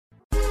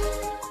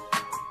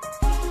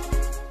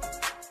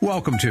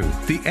Welcome to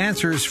the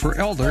Answers for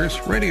Elders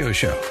radio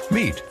show.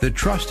 Meet the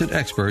trusted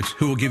experts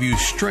who will give you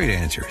straight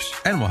answers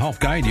and will help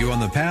guide you on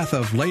the path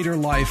of later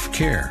life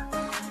care.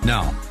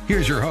 Now,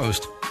 here's your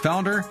host,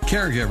 founder,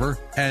 caregiver,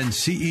 and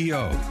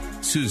CEO,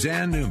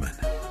 Suzanne Newman.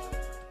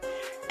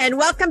 And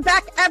welcome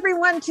back,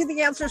 everyone, to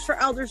the Answers for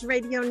Elders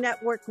radio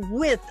network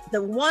with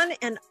the one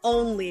and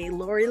only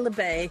Lori La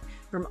Bey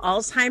from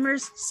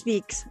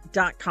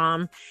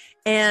Alzheimer'sSpeaks.com.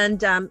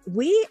 And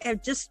we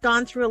have just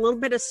gone through a little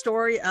bit of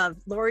story of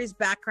Lori's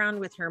background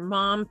with her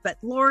mom, but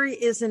Lori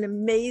is an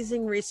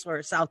amazing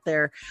resource out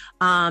there,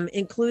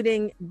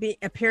 including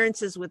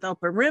appearances with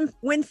Oprah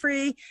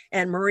Winfrey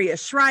and Maria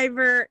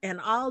Shriver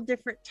and all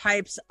different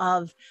types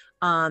of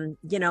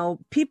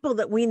people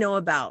that we know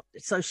about.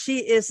 So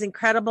she is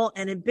incredible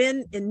and had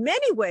been in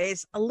many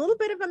ways a little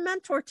bit of a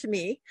mentor to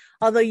me,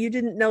 although you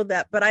didn't know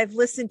that, but I've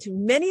listened to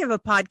many of a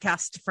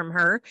podcast from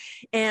her.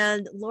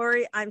 And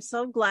Lori, I'm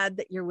so glad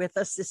that you're with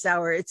us this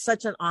hour. It's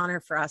such an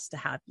honor for us to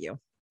have you.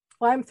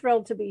 Well, I'm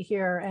thrilled to be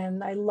here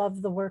and I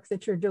love the work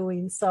that you're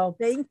doing. So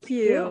thank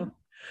you.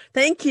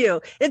 Thank you.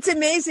 It's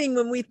amazing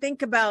when we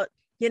think about,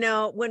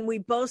 when we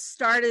both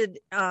started,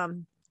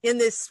 in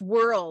this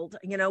world,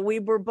 we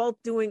were both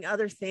doing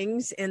other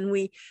things and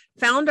we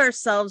found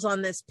ourselves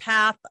on this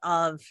path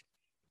of,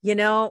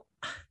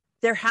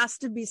 there has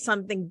to be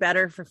something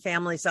better for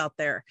families out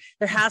there.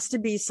 There has to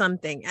be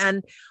something.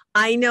 And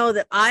I know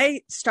that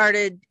I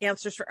started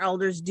Answers for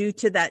Elders due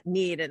to that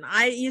need. And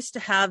I used to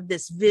have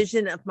this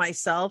vision of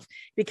myself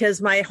because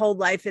my whole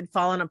life had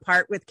fallen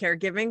apart with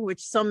caregiving,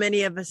 which so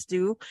many of us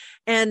do.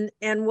 And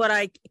what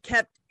I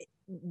kept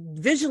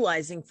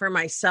visualizing for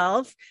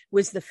myself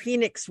was the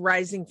phoenix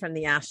rising from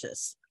the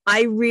ashes.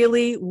 I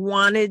really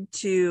wanted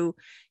to,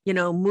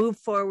 move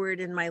forward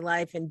in my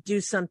life and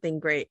do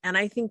something great. And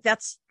I think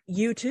that's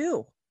you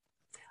too.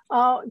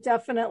 Oh,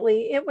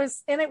 definitely. It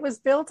was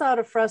built out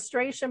of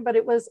frustration, but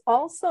it was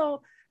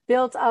also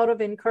built out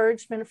of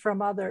encouragement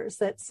from others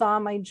that saw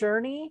my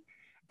journey.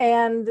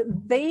 And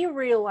they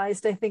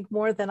realized, I think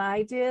more than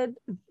I did,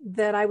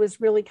 that I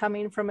was really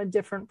coming from a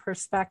different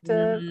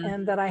perspective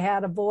and that I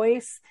had a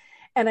voice.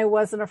 And I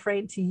wasn't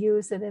afraid to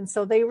use it. And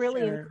so they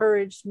really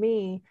encouraged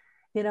me,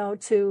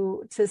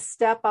 to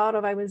step out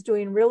of, I was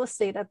doing real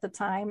estate at the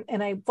time,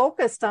 and I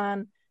focused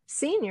on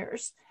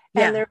seniors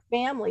and their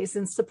families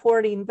and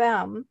supporting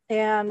them.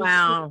 And,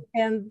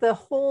 and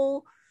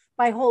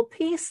my whole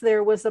piece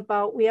there was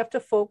about, we have to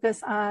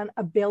focus on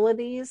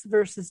abilities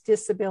versus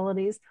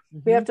disabilities.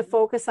 We have to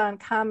focus on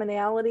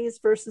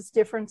commonalities versus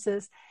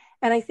differences.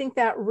 And I think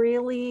that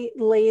really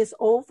lays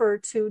over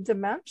to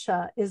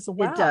dementia as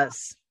well. It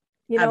does.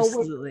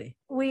 Absolutely.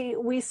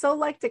 We so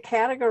like to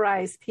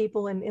categorize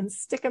people and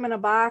stick them in a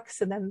box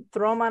and then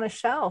throw them on a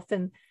shelf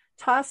and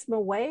toss them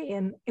away.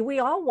 And we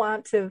all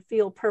want to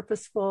feel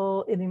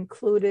purposeful and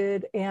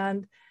included,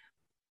 and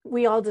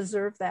we all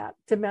deserve that,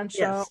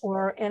 dementia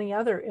or any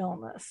other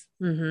illness.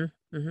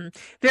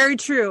 Very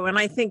true. And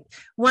I think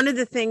one of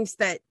the things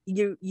that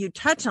you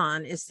touch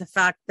on is the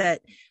fact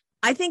that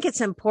I think it's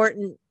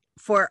important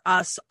for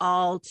us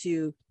all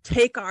to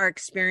take our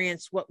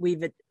experience, what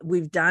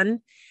we've done,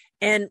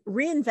 and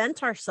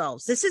reinvent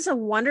ourselves. This is a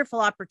wonderful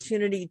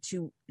opportunity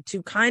to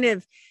kind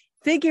of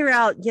figure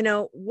out,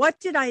 what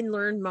did I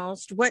learn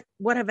most? What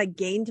have I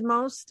gained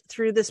most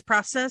through this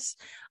process?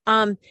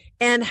 And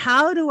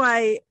how do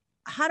I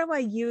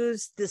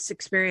use this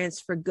experience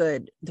for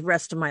good the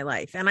rest of my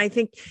life? And I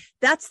think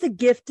that's the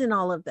gift in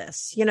all of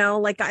this.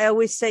 Like I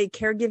always say,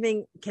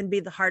 caregiving can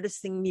be the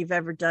hardest thing you've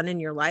ever done in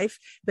your life,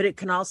 but it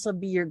can also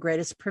be your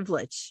greatest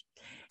privilege.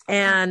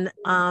 And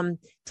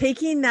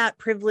taking that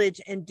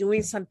privilege and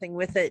doing something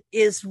with it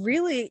is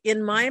really,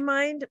 in my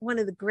mind, one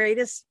of the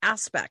greatest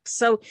aspects.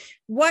 So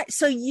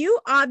you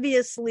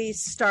obviously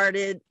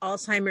started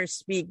Alzheimer's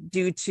Speak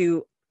due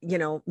to,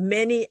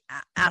 many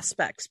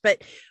aspects,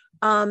 but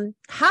how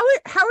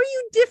are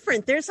you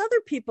different? There's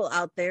other people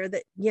out there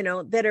that,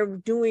 that are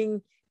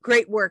doing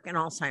great work in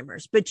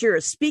Alzheimer's, but you're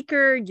a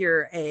speaker,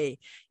 you're a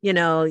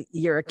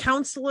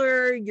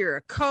counselor, you're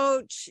a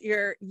coach,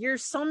 you're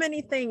so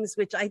many things,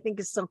 which I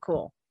think is so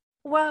cool.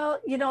 Well,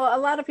 a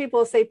lot of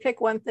people say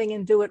pick one thing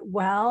and do it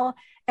well.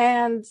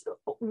 And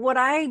what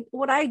I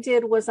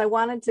did was I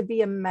wanted to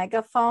be a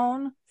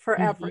megaphone for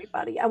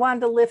everybody. I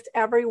wanted to lift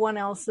everyone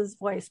else's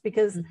voice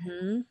because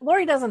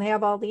Lori doesn't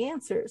have all the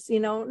answers.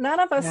 None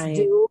of us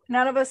do.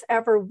 None of us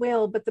ever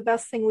will. But the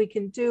best thing we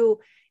can do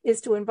is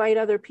to invite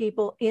other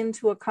people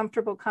into a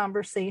comfortable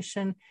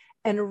conversation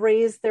and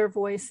raise their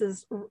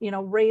voices,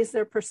 raise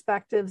their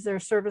perspectives, their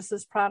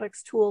services,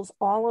 products, tools,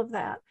 all of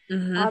that.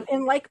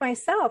 And like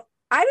myself,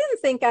 I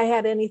didn't think I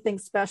had anything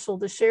special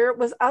to share. It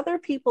was other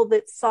people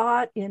that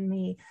saw it in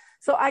me.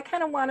 So I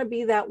kind of want to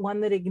be that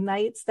one that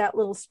ignites that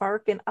little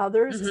spark in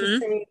others to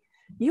say,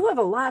 you have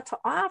a lot to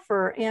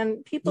offer.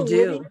 And people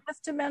living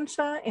with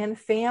dementia and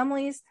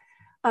families,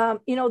 they're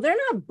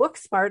not book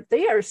smart.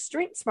 They are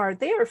street smart.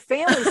 They are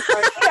family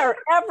smart. They are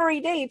every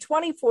day,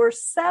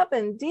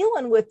 24/7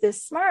 dealing with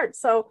this smart.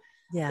 So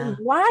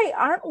why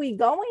aren't we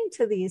going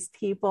to these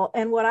people?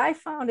 And what I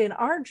found in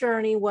our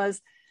journey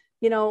was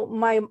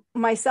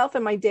myself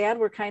and my dad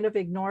were kind of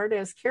ignored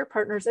as care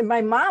partners, and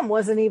my mom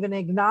wasn't even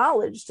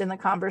acknowledged in the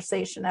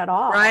conversation at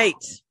all. Right.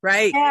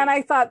 And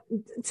I thought,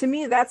 to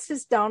me, that's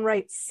just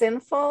downright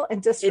sinful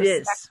and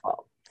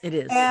disrespectful. It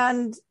is.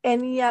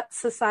 And yet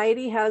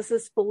society has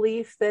this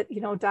belief that,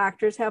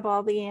 doctors have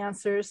all the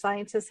answers,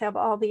 scientists have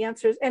all the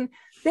answers, and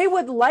they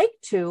would like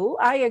to.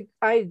 I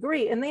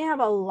agree. And they have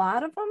a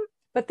lot of them,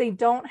 but they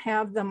don't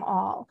have them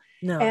all.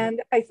 No.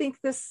 And I think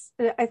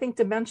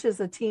dementia is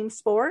a team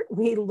sport.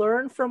 We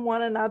learn from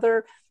one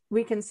another.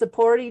 We can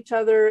support each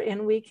other,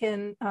 and we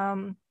can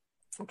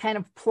kind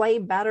of play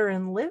better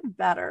and live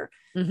better,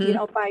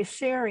 by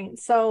sharing.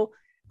 So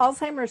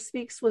Alzheimer's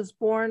Speaks was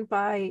born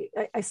I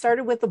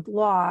started with a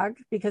blog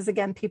because,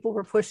 again, people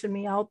were pushing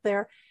me out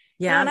there.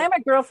 Yeah. And I'm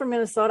a girl from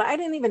Minnesota. I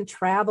didn't even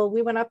travel.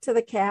 We went up to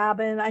the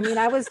cabin. I mean,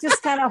 I was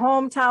just kind of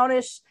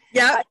hometownish.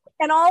 Yeah.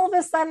 And all of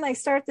a sudden I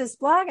start this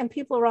blog, and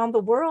people around the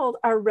world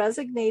are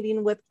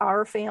resonating with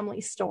our family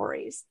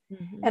stories.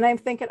 Mm-hmm. And I'm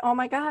thinking, oh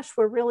my gosh,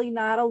 we're really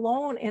not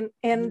alone.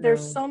 And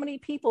there's so many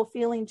people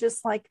feeling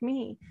just like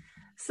me.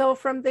 So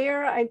from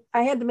there,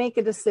 I had to make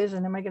a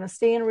decision. Am I going to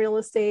stay in real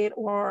estate,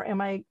 or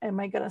am I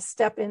going to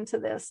step into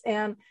this?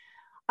 And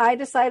I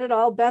decided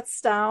all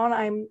bets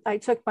down. I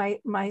took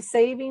my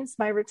savings,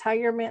 my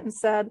retirement, and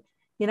said,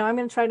 I'm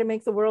going to try to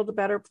make the world a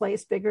better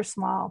place, big or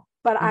small.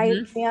 But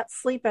I can't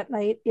sleep at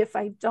night if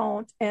I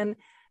don't. And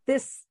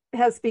this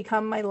has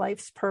become my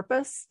life's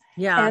purpose.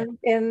 Yeah.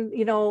 And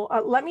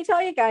let me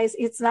tell you guys,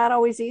 it's not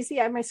always easy.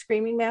 I have my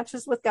screaming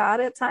matches with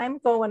God at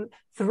times, going,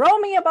 throw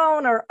me a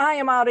bone or I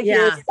am out of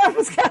here.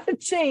 Something's got to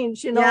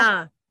change,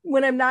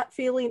 when I'm not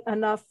feeling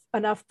enough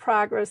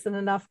progress and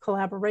enough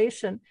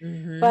collaboration.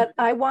 Mm-hmm. But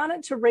I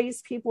wanted to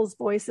raise people's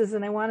voices,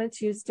 and I wanted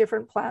to use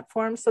different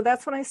platforms. So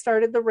that's when I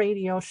started the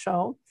radio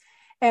show.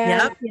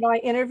 And, I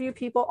interview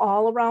people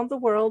all around the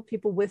world,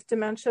 people with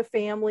dementia,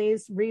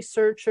 families,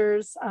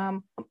 researchers,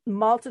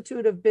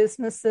 multitude of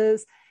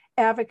businesses,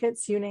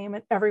 advocates, you name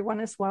it, everyone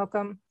is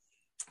welcome.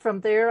 From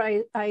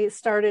there, I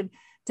started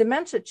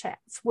Dementia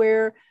Chats,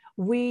 where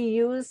we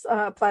use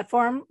a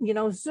platform,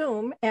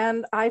 Zoom,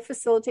 and I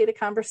facilitate a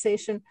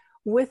conversation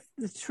with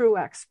the true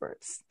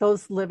experts,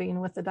 those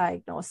living with the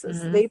diagnosis.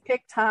 Mm-hmm. They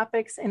pick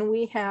topics, and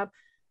we have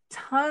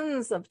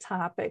tons of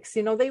topics.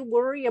 They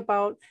worry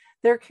about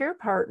their care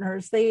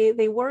partners.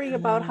 They worry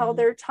about how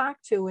they're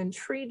talked to and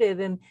treated,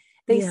 and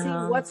they see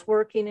what's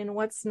working and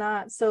what's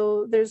not.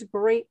 So there's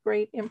great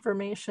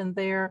information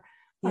there.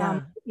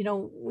 Yeah.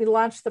 We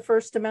launched the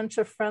first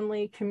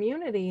dementia-friendly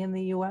community in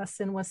the U.S.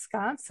 in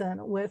Wisconsin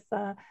with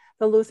the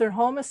Lutheran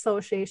Home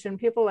Association.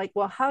 People are like,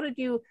 well, how did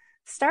you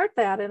start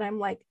that? And I'm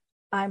like,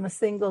 I'm a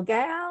single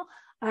gal.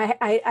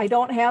 I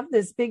don't have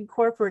this big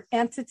corporate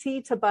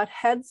entity to butt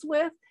heads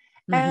with.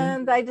 Mm-hmm.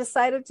 And I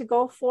decided to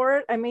go for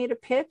it. I made a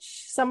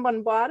pitch,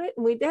 someone bought it,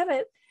 and we did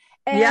it.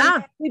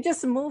 And we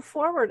just move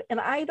forward. And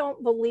I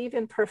don't believe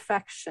in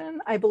perfection.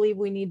 I believe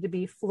we need to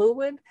be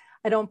fluid.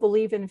 I don't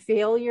believe in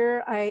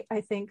failure.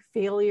 I think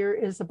failure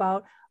is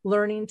about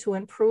learning to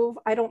improve.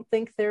 I don't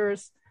think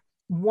there's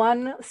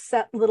one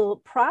set little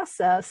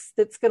process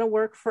that's going to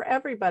work for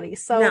everybody.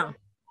 So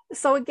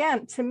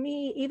again, to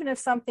me, even if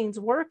something's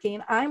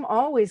working, I'm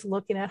always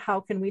looking at how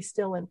can we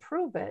still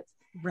improve it.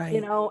 Right.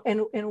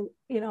 And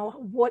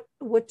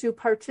what do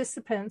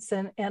participants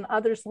and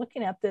others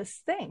looking at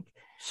this think?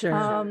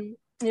 Sure.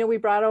 We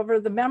brought over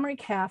the memory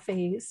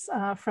cafes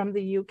from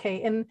the UK,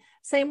 and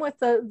same with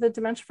the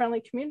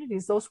dementia-friendly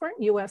communities. Those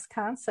weren't US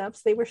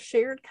concepts. They were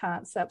shared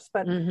concepts,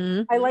 but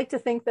I like to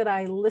think that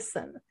I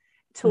listen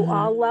to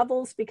all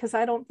levels, because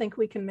I don't think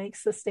we can make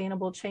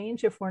sustainable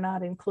change if we're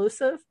not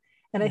inclusive.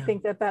 And I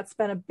think that that's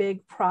been a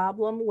big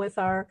problem with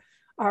our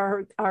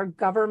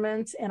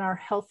government and our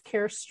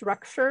healthcare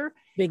structure.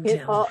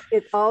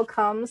 It all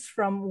comes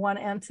from one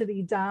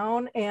entity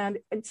down. And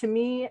to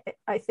me,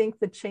 I think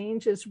the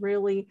change is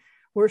really,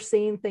 we're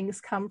seeing things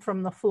come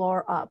from the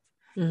floor up,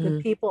 the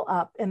people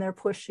up, and they're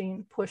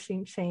pushing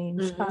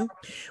change.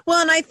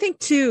 Well, and I think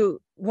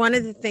too, one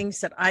of the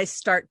things that I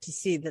start to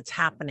see that's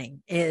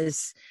happening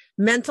is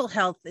mental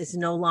health is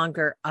no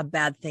longer a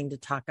bad thing to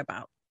talk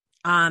about.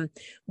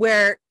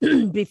 Where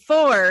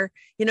before,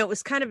 it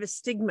was kind of a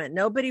stigma.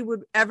 Nobody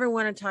would ever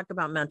want to talk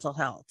about mental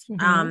health.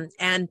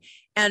 And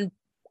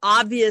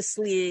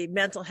obviously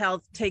mental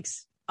health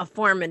takes a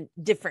form in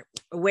different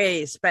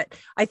ways, but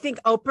I think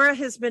Oprah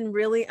has been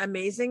really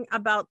amazing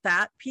about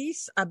that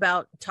piece,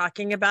 about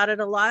talking about it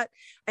a lot.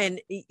 And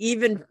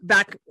even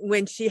back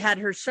when she had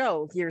her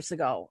show years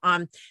ago,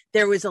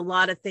 there was a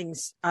lot of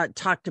things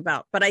talked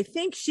about, but I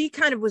think she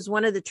kind of was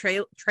one of the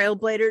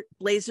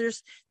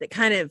trailblazers that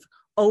kind of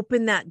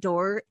open that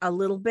door a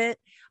little bit.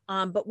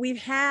 But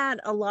we've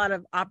had a lot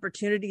of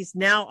opportunities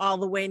now, all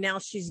the way now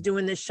she's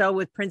doing this show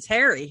with Prince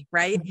Harry,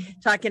 right?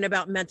 Talking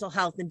about mental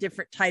health and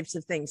different types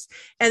of things.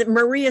 And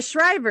Maria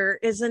Shriver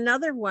is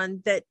another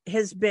one that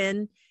has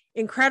been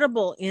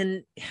incredible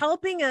in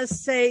helping us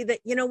say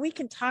that, we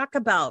can talk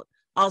about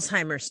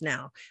Alzheimer's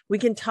now. We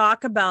can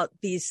talk about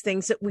these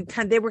things that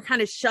they were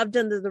kind of shoved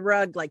under the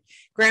rug, like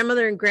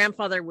grandmother and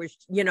grandfather were,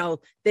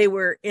 they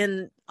were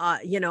in,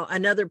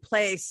 another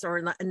place or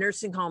in a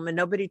nursing home and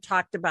nobody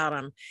talked about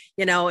them,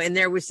 and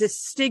there was this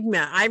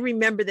stigma. I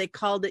remember they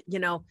called it,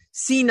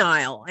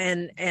 senile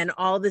and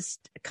all this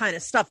kind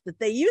of stuff that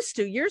they used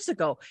to years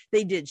ago.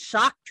 They did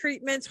shock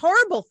treatments,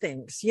 horrible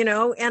things,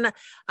 and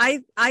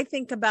I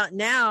think about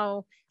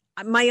now,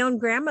 my own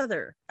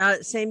grandmother,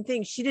 same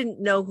thing. She didn't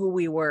know who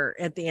we were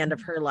at the end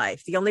of her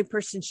life. The only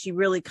person she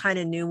really kind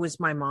of knew was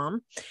my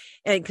mom,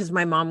 and because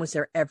my mom was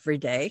there every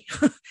day.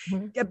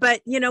 Mm-hmm.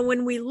 But,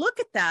 when we look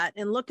at that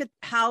and look at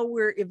how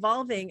we're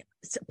evolving,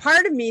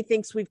 part of me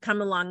thinks we've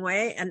come a long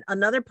way. And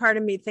another part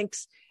of me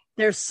thinks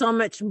there's so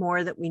much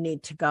more that we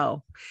need to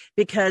go,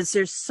 because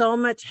there's so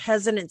much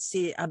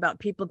hesitancy about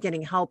people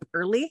getting help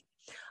early.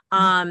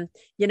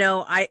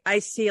 I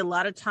see a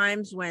lot of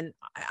times when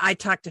I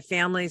talk to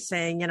families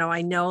saying,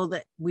 I know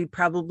that we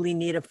probably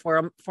need a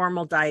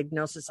formal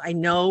diagnosis. I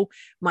know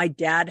my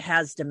dad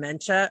has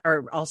dementia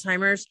or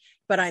Alzheimer's,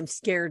 but I'm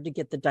scared to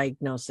get the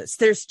diagnosis.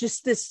 There's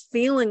just this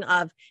feeling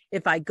of,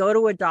 if I go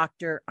to a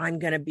doctor, I'm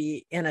going to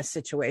be in a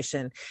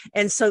situation.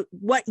 And so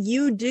what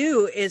you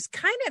do is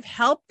kind of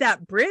help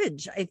that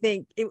bridge. I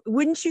think,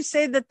 wouldn't you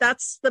say that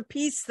that's the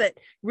piece that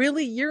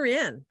really you're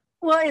in?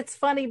 Well, it's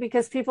funny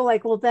because people are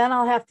like, well, then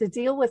I'll have to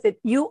deal with it.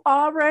 You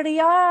already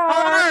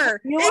are.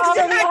 You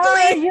already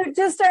are. You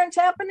just aren't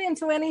tapping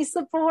into any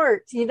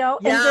support, And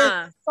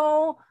there's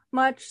so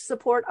much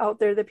support out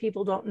there that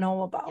people don't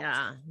know about.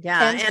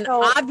 Yeah. And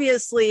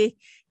obviously,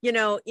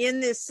 in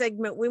this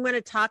segment, we want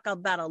to talk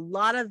about a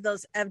lot of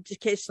those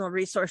educational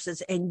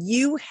resources, and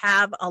you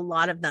have a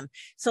lot of them.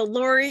 So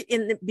Lori,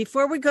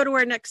 before we go to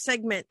our next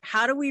segment,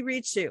 how do we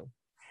reach you?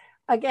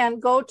 Again,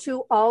 go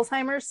to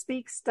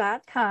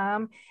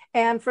alzheimersspeaks.com.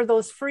 And for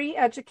those free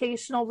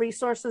educational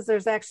resources,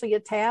 there's actually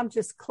a tab.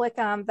 Just click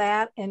on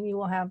that and you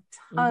will have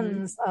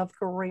tons of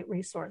great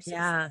resources.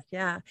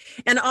 Yeah.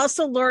 And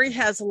also Lori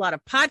has a lot of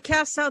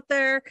podcasts out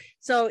there.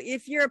 So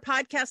if you're a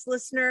podcast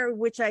listener,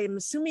 which I am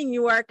assuming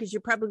you are, because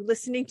you're probably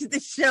listening to the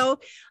show,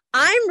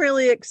 I'm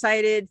really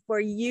excited for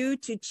you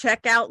to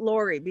check out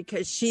Lori,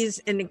 because she's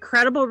an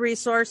incredible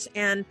resource.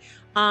 And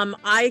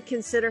I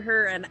consider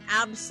her an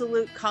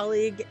absolute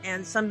colleague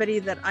and somebody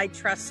that I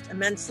trust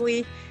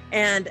immensely,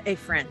 and a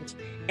friend.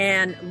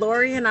 And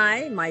Lori and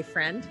I, my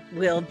friend,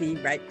 will be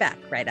right back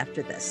right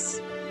after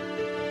this.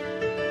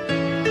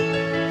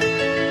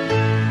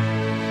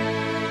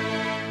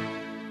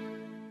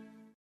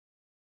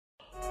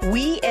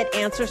 We at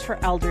Answers for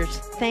Elders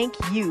thank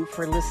you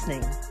for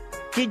listening.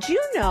 Did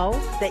you know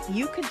that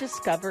you can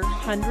discover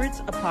hundreds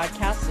of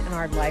podcasts in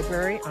our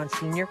library on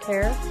senior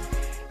care?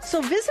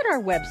 So visit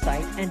our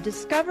website and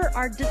discover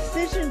our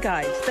decision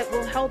guides that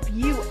will help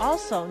you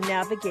also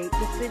navigate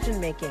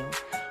decision making.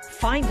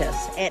 Find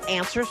us at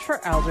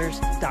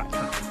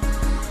answersforelders.com.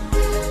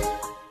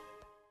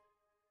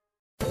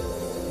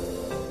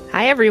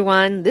 Hi,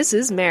 everyone. This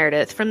is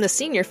Meredith from the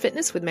Senior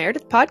Fitness with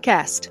Meredith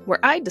podcast, where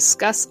I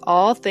discuss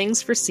all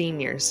things for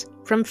seniors,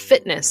 from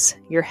fitness,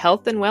 your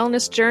health and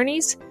wellness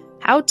journeys,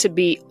 how to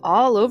be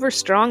all over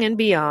strong and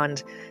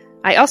beyond.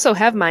 I also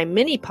have my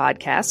mini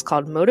podcast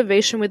called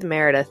Motivation with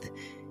Meredith.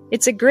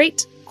 It's a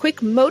great, quick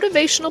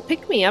motivational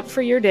pick-me-up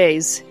for your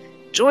days.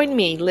 Join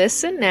me,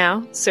 listen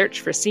now,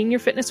 search for Senior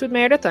Fitness with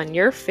Meredith on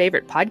your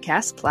favorite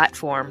podcast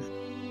platform.